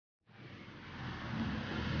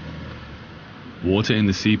Water in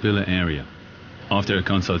the C-pillar area. After a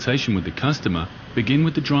consultation with the customer, begin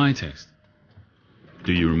with the dry test.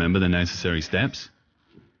 Do you remember the necessary steps?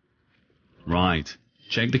 Right.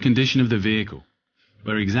 Check the condition of the vehicle.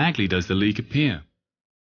 Where exactly does the leak appear?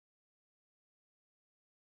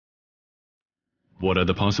 What are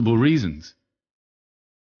the possible reasons?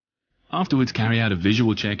 Afterwards, carry out a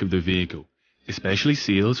visual check of the vehicle, especially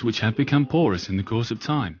seals which have become porous in the course of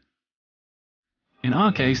time. In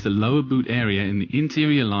our case, the lower boot area and the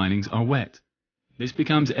interior linings are wet. This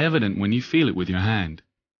becomes evident when you feel it with your hand.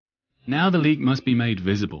 Now the leak must be made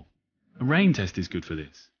visible. A rain test is good for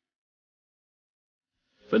this.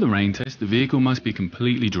 For the rain test, the vehicle must be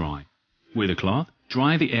completely dry. With a cloth,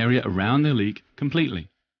 dry the area around the leak completely.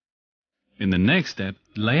 In the next step,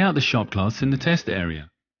 lay out the shop cloths in the test area.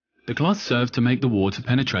 The cloth serves to make the water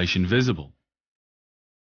penetration visible.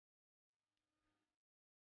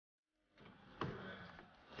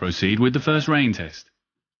 Proceed with the first rain test.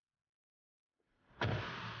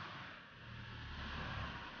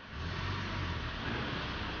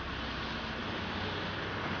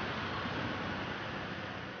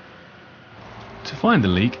 To find the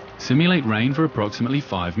leak, simulate rain for approximately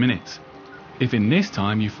 5 minutes. If in this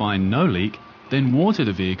time you find no leak, then water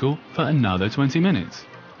the vehicle for another 20 minutes.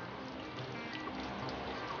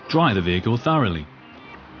 Dry the vehicle thoroughly.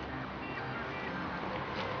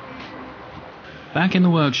 Back in the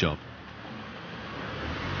workshop.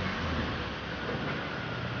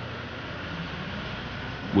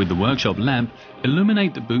 With the workshop lamp,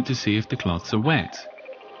 illuminate the boot to see if the cloths are wet.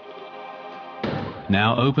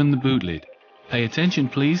 Now open the boot lid. Pay attention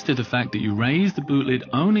please to the fact that you raise the boot lid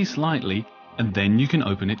only slightly and then you can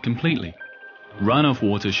open it completely. Runoff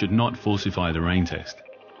water should not falsify the rain test.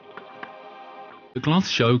 The cloths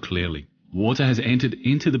show clearly. Water has entered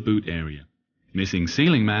into the boot area. Missing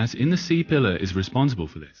sealing mass in the C-pillar is responsible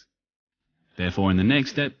for this. Therefore, in the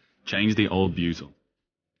next step, change the old butyl.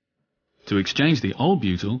 To exchange the old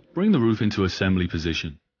butyl, bring the roof into assembly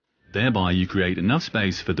position. Thereby you create enough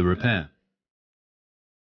space for the repair.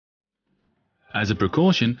 As a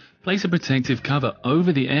precaution, place a protective cover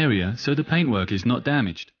over the area so the paintwork is not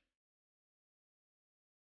damaged.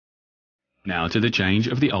 Now to the change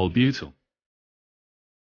of the old butyl.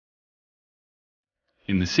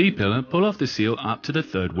 In the C-pillar, pull off the seal up to the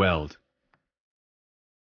third weld.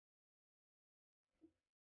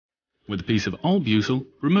 With a piece of old butyl,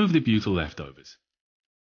 remove the butyl leftovers.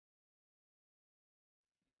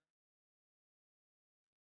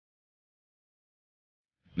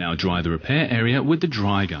 Now dry the repair area with the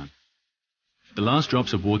dry gun. The last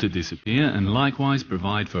drops of water disappear and likewise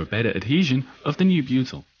provide for a better adhesion of the new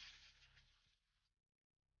butyl.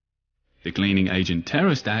 The cleaning agent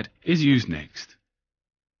Terostat is used next.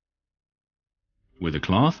 With a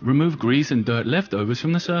cloth, remove grease and dirt leftovers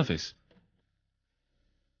from the surface.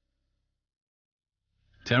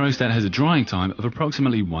 Terostat has a drying time of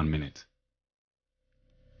approximately 1 minute.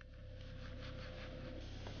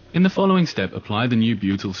 In the following step, apply the new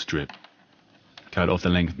butyl strip. Cut off the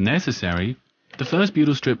length necessary. The first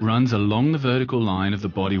butyl strip runs along the vertical line of the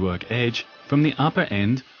bodywork edge from the upper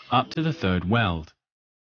end up to the third weld.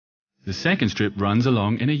 The second strip runs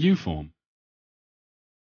along in a U-form.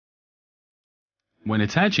 When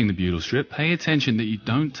attaching the butyl strip, pay attention that you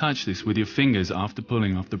don't touch this with your fingers after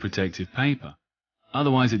pulling off the protective paper.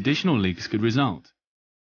 Otherwise, additional leaks could result.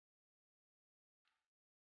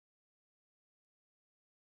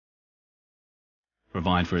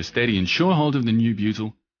 Provide for a steady and sure hold of the new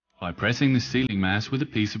butyl by pressing the sealing mass with a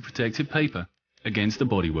piece of protective paper against the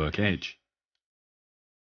bodywork edge.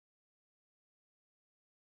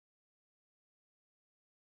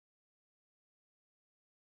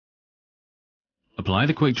 Apply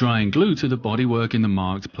the quick-drying glue to the bodywork in the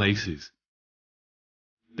marked places.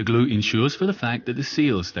 The glue ensures for the fact that the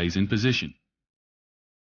seal stays in position.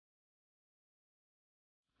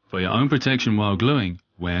 For your own protection while gluing,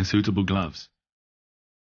 wear suitable gloves.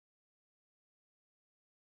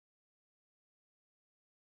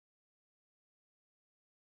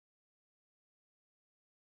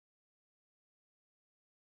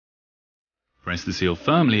 Press the seal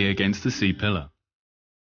firmly against the C-pillar.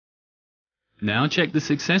 Now check the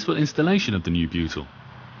successful installation of the new butyl.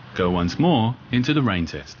 Go once more into the rain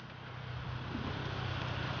test.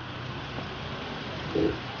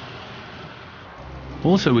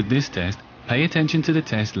 Also with this test, pay attention to the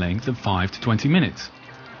test length of 5 to 20 minutes.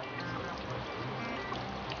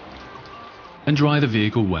 And dry the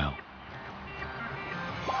vehicle well.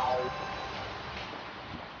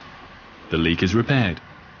 The leak is repaired.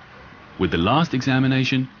 With the last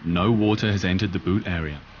examination, no water has entered the boot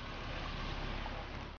area.